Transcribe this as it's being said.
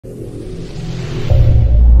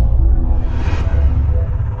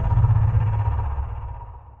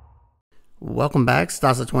Welcome back,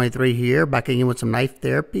 Stasa23 here, back again with some knife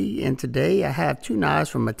therapy, and today I have two knives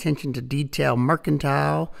from Attention to Detail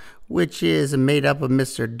Mercantile, which is made up of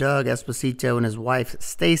Mr. Doug Esposito and his wife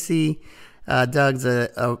Stacy. Doug's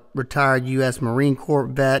a retired U.S. Marine Corps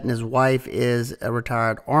vet, and his wife is a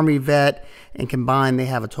retired Army vet, and combined they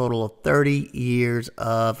have a total of 30 years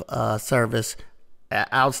of service.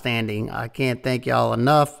 Outstanding. I can't thank y'all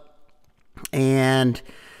enough. And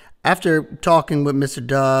after talking with Mr.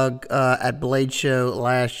 Doug at Blade Show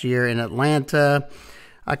last year in Atlanta,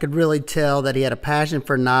 I could really tell that he had a passion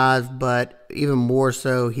for knives, but even more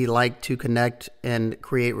so, he liked to connect and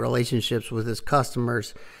create relationships with his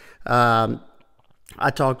customers. I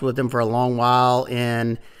talked with him for a long while,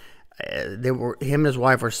 and him and his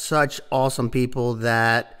wife are such awesome people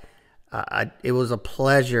that it was a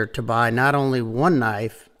pleasure to buy not only one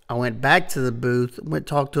knife. I went back to the booth,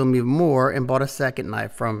 talked to him even more, and bought a second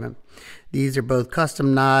knife from him. These are both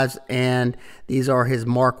custom knives, and these are his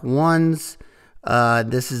Mark 1s.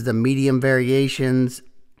 This is the medium variations,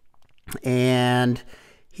 and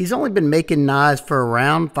he's only been making knives for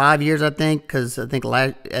around 5 years, I think, because I think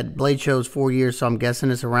at Blade Show is 4 years, so I'm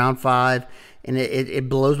guessing it's around 5. And it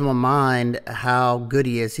blows my mind how good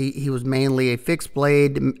he is. He was mainly a fixed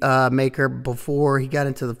blade maker before he got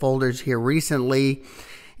into the folders here recently.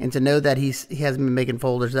 And to know that he hasn't been making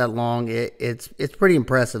folders that long, it's pretty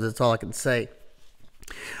impressive. That's all I can say.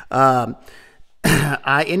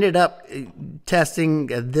 I ended up testing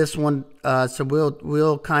this one, so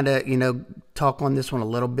we'll kind of talk on this one a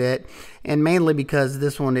little bit, and mainly because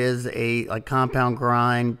this one is a compound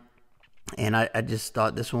grind, and I just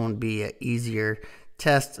thought this one would be an easier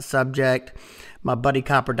test subject. My buddy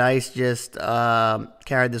Copper Dice just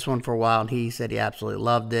carried this one for a while, and he said he absolutely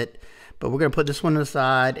loved it. But we're going to put this one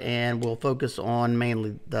aside, and we'll focus on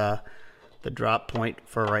mainly the drop point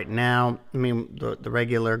for right now. I mean, the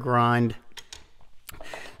regular grind.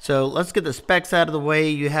 So let's get the specs out of the way.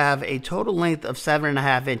 You have a total length of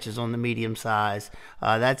 7.5 inches on the medium size.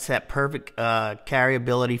 That's that perfect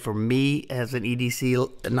carryability for me as an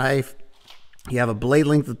EDC knife. You have a blade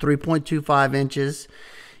length of 3.25 inches.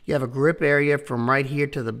 You have a grip area from right here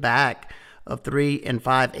to the back of 3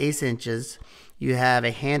 5/8 inches. You have a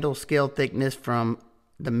handle scale thickness from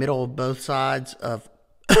the middle of both sides of,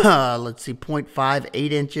 let's see,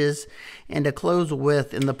 0.58 inches. And a closed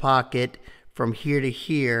width in the pocket from here to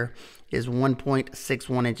here is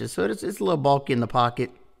 1.61 inches. So it's a little bulky in the pocket,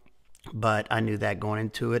 but I knew that going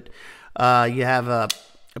into it. You have a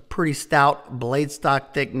pretty stout blade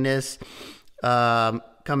stock thickness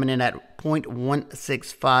coming in at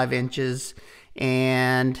 0.165 inches.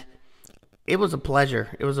 And it was a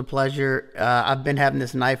pleasure. It was a pleasure. I've been having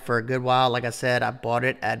this knife for a good while. Like I said, I bought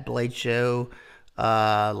it at Blade Show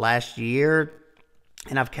last year,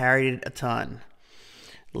 and I've carried it a ton.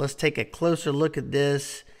 Let's take a closer look at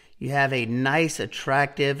this. You have a nice,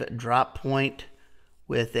 attractive drop point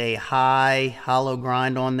with a high hollow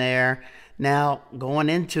grind on there. Now, going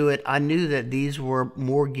into it, I knew that these were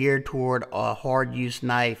more geared toward a hard use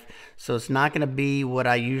knife. So it's not going to be what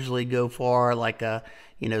I usually go for, like a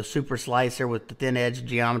super slicer with the thin edge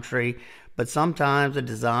geometry. But sometimes the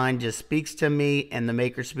design just speaks to me, and the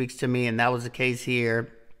maker speaks to me, and that was the case here.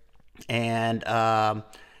 And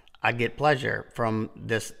I get pleasure from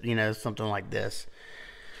this, something like this.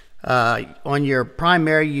 On your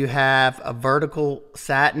primary, you have a vertical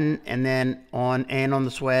satin, and then on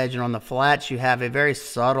the swedge and on the flats, you have a very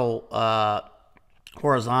subtle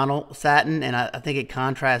horizontal satin, and I think it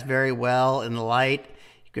contrasts very well in the light.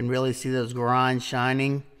 You can really see those grinds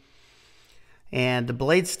shining. And the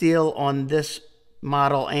blade steel on this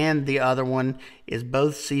model and the other one is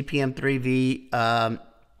both CPM 3V.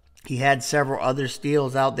 He had several other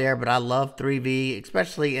steels out there, but I love 3V,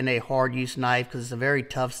 especially in a hard use knife, because it's a very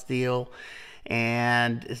tough steel.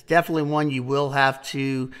 And it's definitely one you will have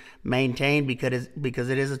to maintain because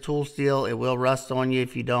it is a tool steel. It will rust on you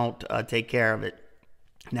if you don't take care of it.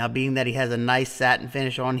 Now, being that he has a nice satin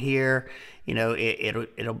finish on here,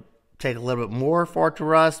 it'll take a little bit more for it to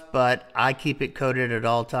rust, but I keep it coated at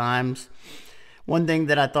all times. One thing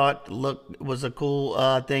that I thought was a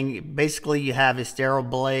cool thing, basically you have a sterile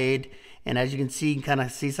blade, and as you can see, you can kind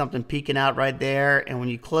of see something peeking out right there. And when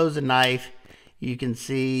you close the knife, you can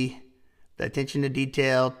see the Attention to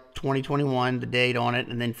Detail 2021, the date on it,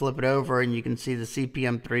 and then flip it over and you can see the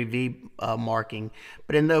CPM 3V marking.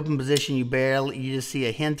 But in the open position, you just see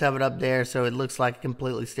a hint of it up there, so it looks like a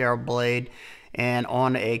completely sterile blade. And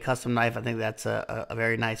on a custom knife, I think that's a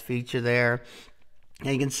very nice feature there.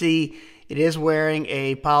 And you can see It is wearing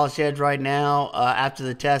a polished edge right now. After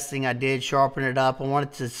the testing, I did sharpen it up. I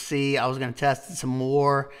wanted to see, I was going to test it some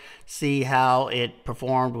more, see how it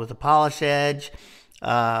performed with the polished edge.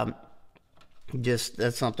 Just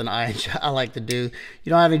that's something I like to do. You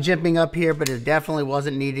don't have any jimping up here, but it definitely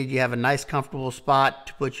wasn't needed. You have a nice comfortable spot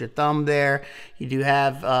to put your thumb there. You do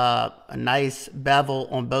have a nice bevel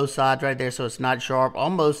on both sides right there, so it's not sharp.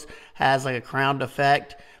 Almost has like a crowned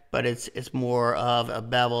effect, but it's more of a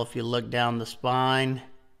bevel. If you look down the spine,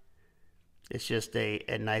 it's just a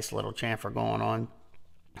nice little chamfer going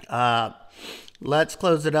on. Let's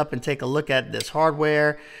close it up and take a look at this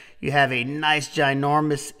hardware. You have a nice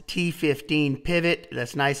ginormous T15 pivot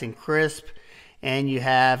that's nice and crisp, and you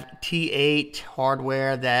have T8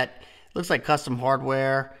 hardware that looks like custom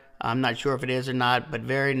hardware. I'm not sure if it is or not, but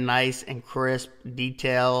very nice and crisp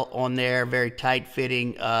detail on there. Very tight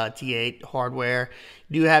fitting T8 hardware.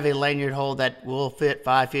 You do have a lanyard hole that will fit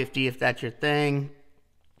 550 if that's your thing.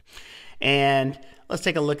 And let's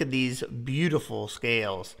take a look at these beautiful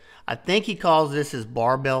scales. I think he calls this his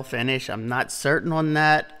barbell finish. I'm not certain on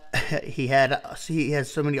that. He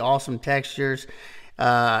has so many awesome textures.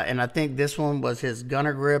 And I think this one was his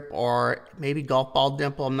gunner grip or maybe golf ball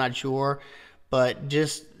dimple. I'm not sure. But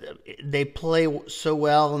just they play so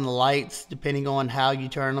well in the lights depending on how you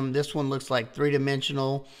turn them. This one looks like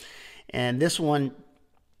three-dimensional. And this one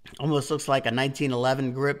almost looks like a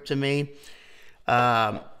 1911 grip to me.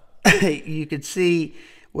 You could see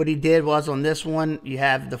what he did was on this one, you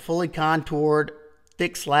have the fully contoured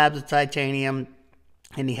thick slabs of titanium,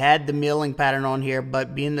 and he had the milling pattern on here,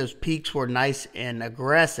 but being those peaks were nice and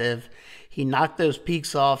aggressive, he knocked those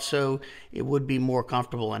peaks off so it would be more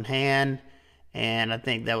comfortable in hand, and I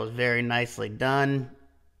think that was very nicely done.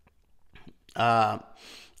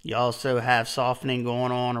 You also have softening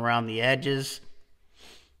going on around the edges,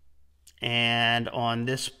 and on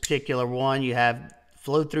this particular one you have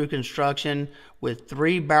flow-through construction with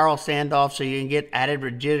 3 barrel standoffs, so you can get added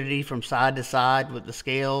rigidity from side to side with the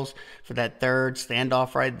scales for that third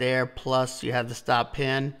standoff right there. Plus you have the stop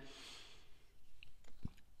pin.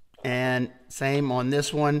 And same on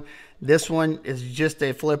this one. This one is just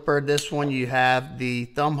a flipper. This one you have the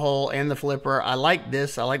thumb hole and the flipper. I like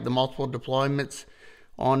this. I like the multiple deployments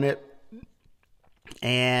on it.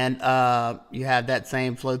 And you have that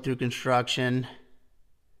same flow-through construction.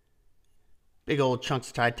 Big old chunks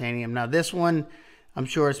of titanium. Now this one, I'm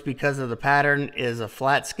sure it's because of the pattern, is a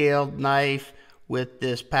flat scaled knife with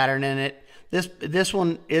this pattern in it. This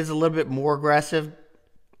one is a little bit more aggressive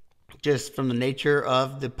just from the nature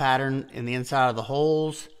of the pattern in the inside of the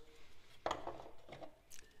holes.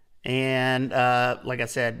 And like I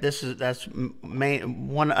said, that's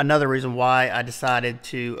another reason why I decided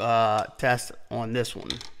to test on this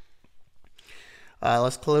one.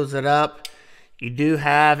 Let's close it up. You do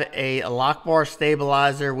have a lock bar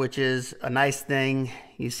stabilizer, which is a nice thing.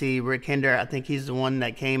 You see Rick Hinder, I think he's the one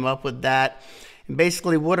that came up with that. And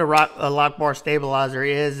basically what a lock bar stabilizer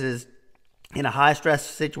is in a high stress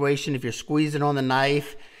situation, if you're squeezing on the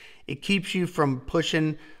knife, it keeps you from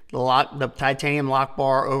pushing the titanium lock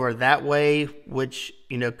bar over that way, which,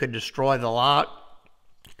 you know, could destroy the lock,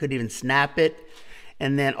 could even snap it.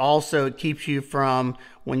 And then also it keeps you from,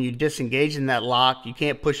 when you disengage in that lock, you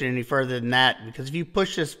can't push it any further than that, because if you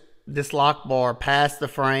push this lock bar past the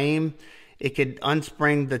frame, it could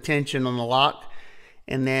unspring the tension on the lock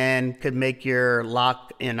and then could make your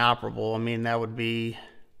lock inoperable. I mean, that would be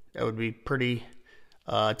pretty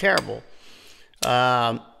terrible.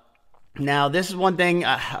 Now this is one thing,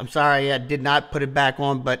 I'm sorry I did not put it back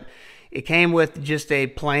on, but it came with just a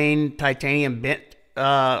plain titanium bent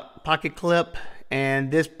pocket clip.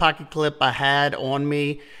 And this pocket clip I had on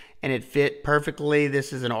me and it fit perfectly.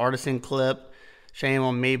 This is an artisan clip. Shame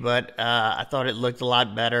on me, but I thought it looked a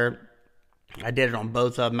lot better. I did it on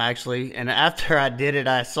both of them actually. And after I did it,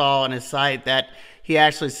 I saw on his site that he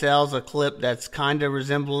actually sells a clip that's kind of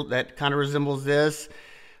resembles this.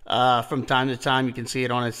 From time to time, you can see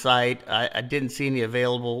it on his site. I didn't see any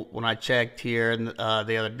available when I checked here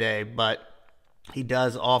the other day, but he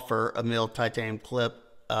does offer a milled titanium clip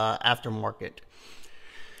aftermarket.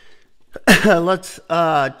 Let's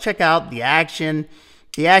check out the action.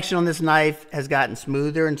 The action on this knife has gotten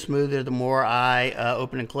smoother and smoother the more I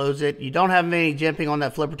open and close it. You don't have any jimping on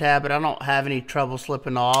that flipper tab, but I don't have any trouble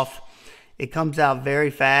slipping off. It comes out very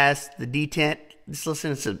fast. The detent, just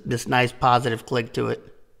listen to this nice positive click to it.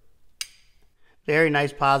 Very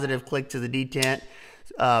nice positive click to the detent.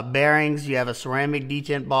 Bearings, you have a ceramic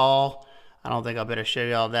detent ball. I don't think I better show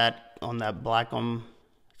you all that on that black one.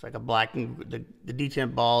 It's like a black, the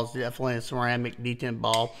detent ball is definitely a ceramic detent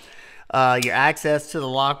ball. Your access to the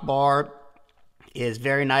lock bar is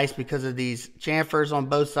very nice because of these chamfers on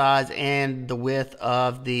both sides and the width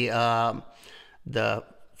of the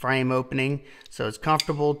frame opening. So it's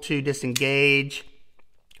comfortable to disengage.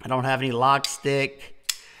 I don't have any lock stick.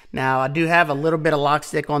 Now I do have a little bit of lock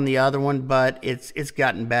stick on the other one, but it's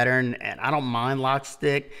gotten better, and I don't mind lock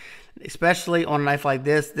stick, especially on a knife like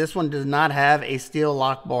this. This one does not have a steel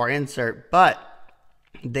lock bar insert, but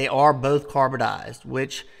they are both carbonized,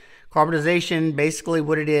 which carbonization, basically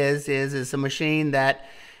what it is it's a machine that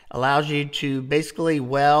allows you to basically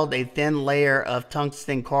weld a thin layer of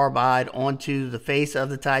tungsten carbide onto the face of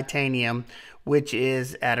the titanium, which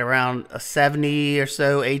is at around a 70 or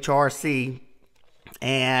so HRC.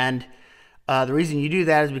 And the reason you do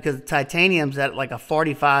that is because the titanium's at like a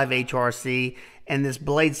 45 HRC, and this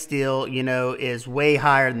blade steel, you know, is way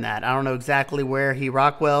higher than that. I don't know exactly where he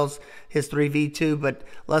Rockwells his 3V2, but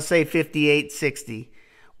let's say 58, 60.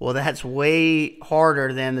 Well, that's way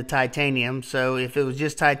harder than the titanium. So if it was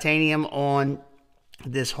just titanium on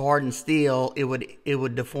this hardened steel, it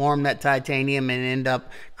would deform that titanium and end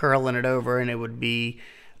up curling it over, and it would be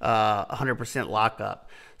 100% lockup.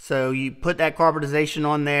 So you put that carbonization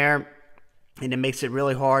on there, and it makes it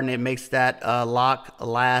really hard, and it makes that lock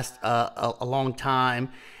last a long time,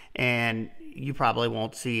 and you probably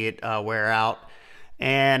won't see it wear out.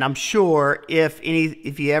 And I'm sure if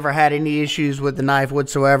you ever had any issues with the knife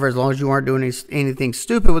whatsoever, as long as you weren't doing anything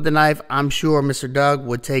stupid with the knife, I'm sure Mr. Doug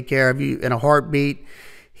would take care of you in a heartbeat.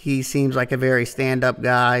 He seems like a very stand-up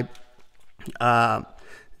guy.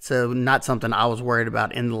 So not something I was worried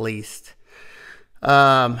about in the least.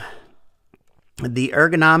 The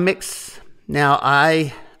ergonomics. Now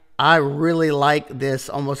I really like this,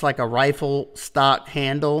 almost like a rifle stock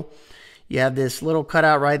handle. You have this little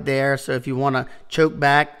cutout right there, so if you want to choke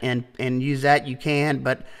back and use that, you can.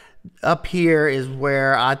 But up here is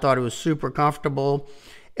where I thought it was super comfortable.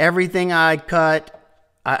 Everything I cut,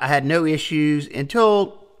 I had no issues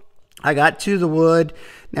until I got to the wood.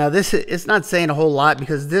 Now it's not saying a whole lot,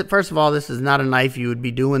 because first of all, this is not a knife you would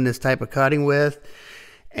be doing this type of cutting with.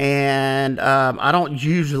 And I don't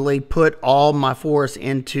usually put all my force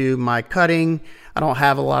into my cutting. I don't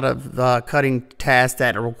have a lot of cutting tasks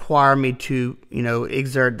that require me to, you know,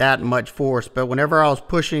 exert that much force. But whenever I was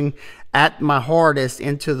pushing at my hardest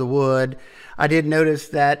into the wood, I did notice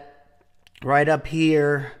that right up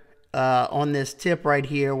here on this tip right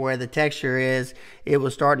here where the texture is, it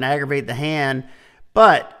was starting to aggravate the hand.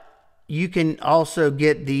 But you can also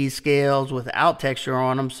get these scales without texture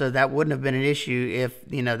on them, so that wouldn't have been an issue if,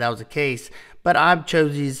 you know, that was the case. But I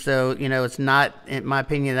chose these, so, you know, it's not, in my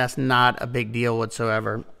opinion, that's not a big deal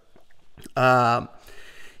whatsoever.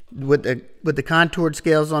 With the contoured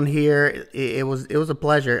scales on here, it was a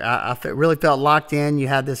pleasure. I really felt locked in. You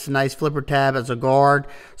had this nice flipper tab as a guard,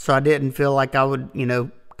 so I didn't feel like I would, you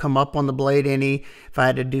know, come up on the blade any. If I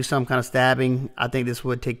had to do some kind of stabbing, I think this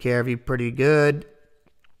would take care of you pretty good.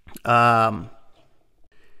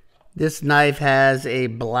 This knife has a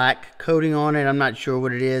black coating on it. I'm not sure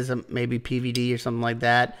what it is, maybe PVD or something like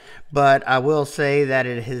that. But I will say that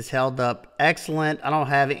it has held up excellent. I don't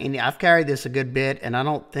have any, I've carried this a good bit, and I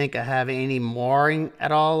don't think I have any marring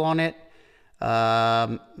at all on it.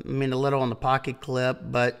 I mean, a little on the pocket clip,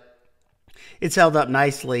 but it's held up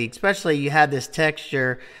nicely. Especially you had this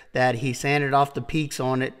texture that he sanded off the peaks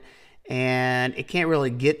on it, and it can't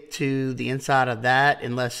really get to the inside of that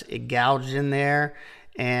unless it gouged in there.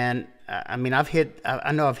 And I mean,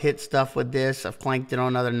 I know I've hit stuff with this. I've clanked it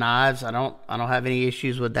on other knives. I don't have any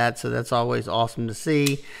issues with that, so that's always awesome to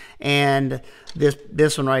see. And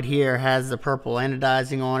this one right here has the purple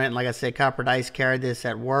anodizing on it. And like I said, Copper Dice carried this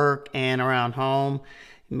at work and around home.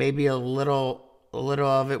 Maybe a little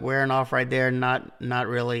of it wearing off right there. Not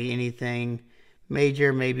really anything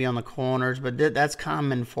major, maybe on the corners, but that's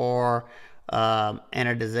common for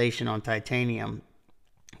anodization on titanium.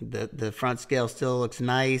 The front scale still looks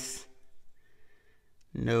nice.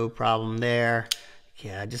 No problem there.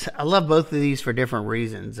 Yeah, I love both of these for different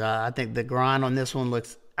reasons. I think the grind on this one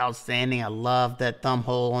looks outstanding. I love that thumb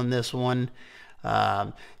hole on this one.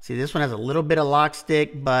 See, this one has a little bit of lock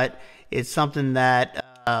stick, but it's something that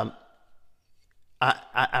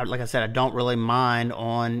like I said, I don't really mind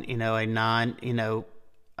on, you know,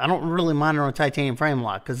 I don't really mind it on a titanium frame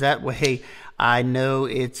lock, because that way I know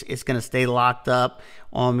it's going to stay locked up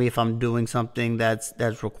on me if I'm doing something that's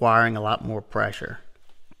requiring a lot more pressure.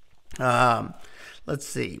 Let's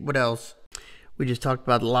see what else. We just talked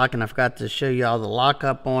about the lock, and I forgot to show you all the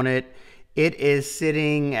lockup on it. It is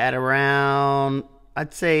sitting at around,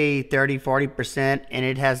 I'd say 30-40%, and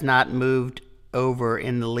it has not moved over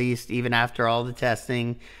in the least, even after all the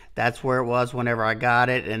testing. That's where it was whenever I got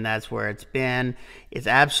it, and that's where it's been. It's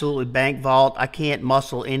absolutely bank vault. I can't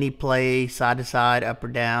muscle any play side to side, up or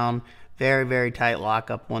down. Very, very tight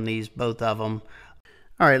lockup on these, both of them.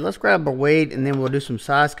 All right, let's grab a weight, and then we'll do some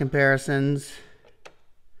size comparisons.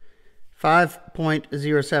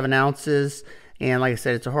 5.07 ounces, and like I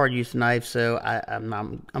said, it's a hard use knife, so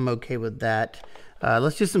I'm okay with that.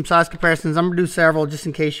 Let's do some size comparisons. I'm gonna do several just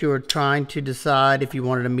in case you were trying to decide if you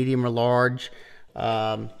wanted a medium or large.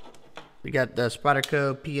 We got the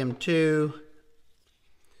Spyderco PM2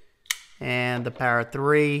 and the Power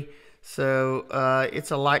 3. So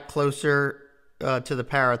it's a lot closer to the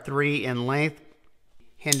Power 3 in length.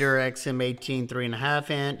 Hinder XM18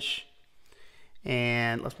 3.5 inch.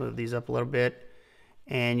 And let's move these up a little bit.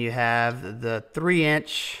 And you have the 3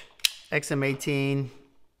 inch XM18.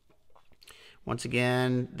 Once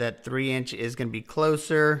again, that 3 inch is going to be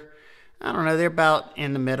closer. I don't know, they're about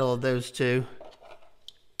in the middle of those two.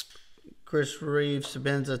 Chris Reeve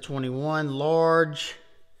Sabenza 21 large.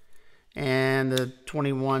 And the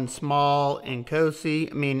 21 small in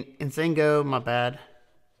Nsingo, my bad.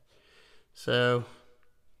 So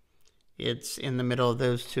it's in the middle of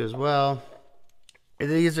those two as well.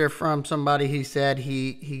 These are from somebody he said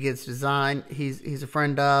he gets design. He's a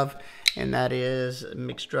friend of, and that is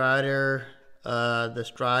McStrider, the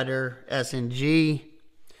Strider SNG,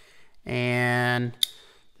 and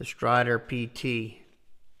the Strider PT.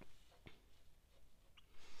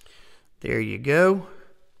 There you go.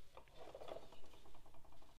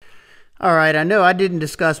 All right, I know I didn't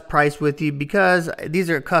discuss price with you because these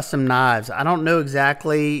are custom knives. I don't know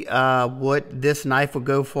exactly what this knife would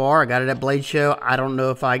go for. I got it at Blade Show. I don't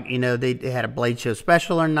know if they had a Blade Show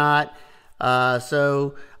special or not.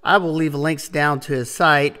 So I will leave links down to his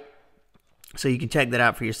site so you can check that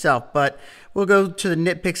out for yourself. But we'll go to the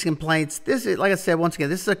nitpicks, complaints. This is, like I said, once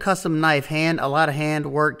again, this is a custom knife. A lot of hand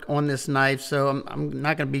work on this knife, so I'm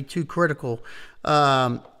not going to be too critical.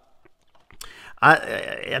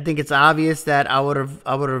 I think it's obvious that I would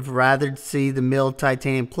have rather see the milled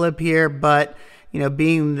titanium clip here, but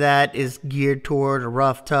being that is geared toward a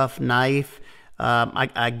rough, tough knife,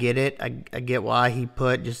 I get it. I get why he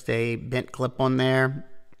put just a bent clip on there.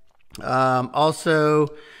 Also,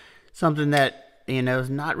 something that is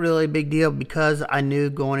not really a big deal because I knew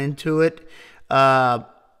going into it. I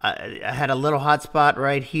had a little hot spot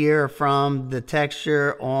right here from the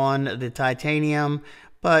texture on the titanium,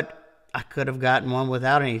 but I could have gotten one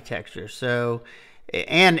without any texture. So,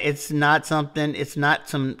 and it's not some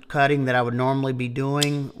cutting that I would normally be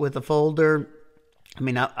doing with a folder.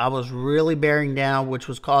 I was really bearing down, which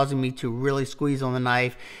was causing me to really squeeze on the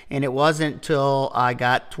knife. And it wasn't till I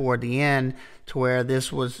got toward the end to where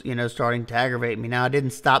this was, starting to aggravate me. Now, I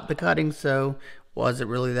didn't stop the cutting, so wasn't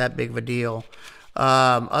really that big of a deal.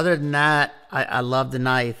 Other than that, I love the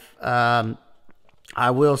knife. I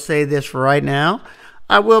will say this right now.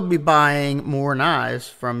 I will be buying more knives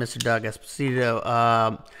from Mr. Doug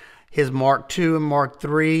Esposito. His Mark II and Mark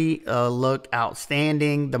III look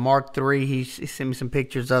outstanding. The Mark III, he sent me some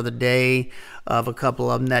pictures the other day of a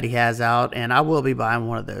couple of them that he has out, and I will be buying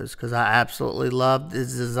one of those because I absolutely love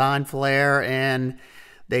his design flair, and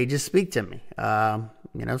they just speak to me.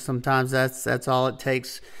 Sometimes that's all it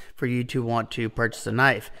takes for you to want to purchase a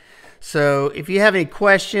knife. So if you have any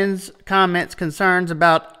questions, comments, concerns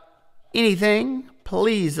about anything,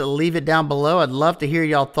 please leave it down below. I'd love to hear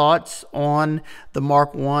y'all thoughts on the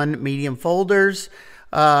Mark I medium folders.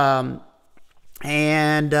 And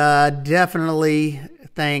definitely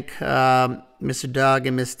thank Mr. Doug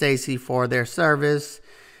and Miss Stacy for their service.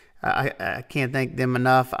 I can't thank them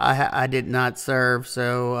enough. I did not serve,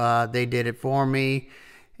 so they did it for me.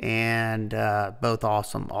 And both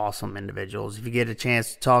awesome individuals. If you get a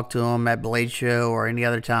chance to talk to them at Blade Show or any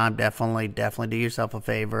other time, definitely do yourself a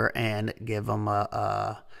favor and give them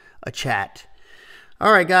a chat.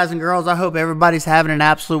 All right, guys and girls, I hope everybody's having an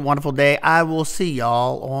absolute wonderful day. I will see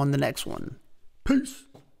y'all on the next one. Peace.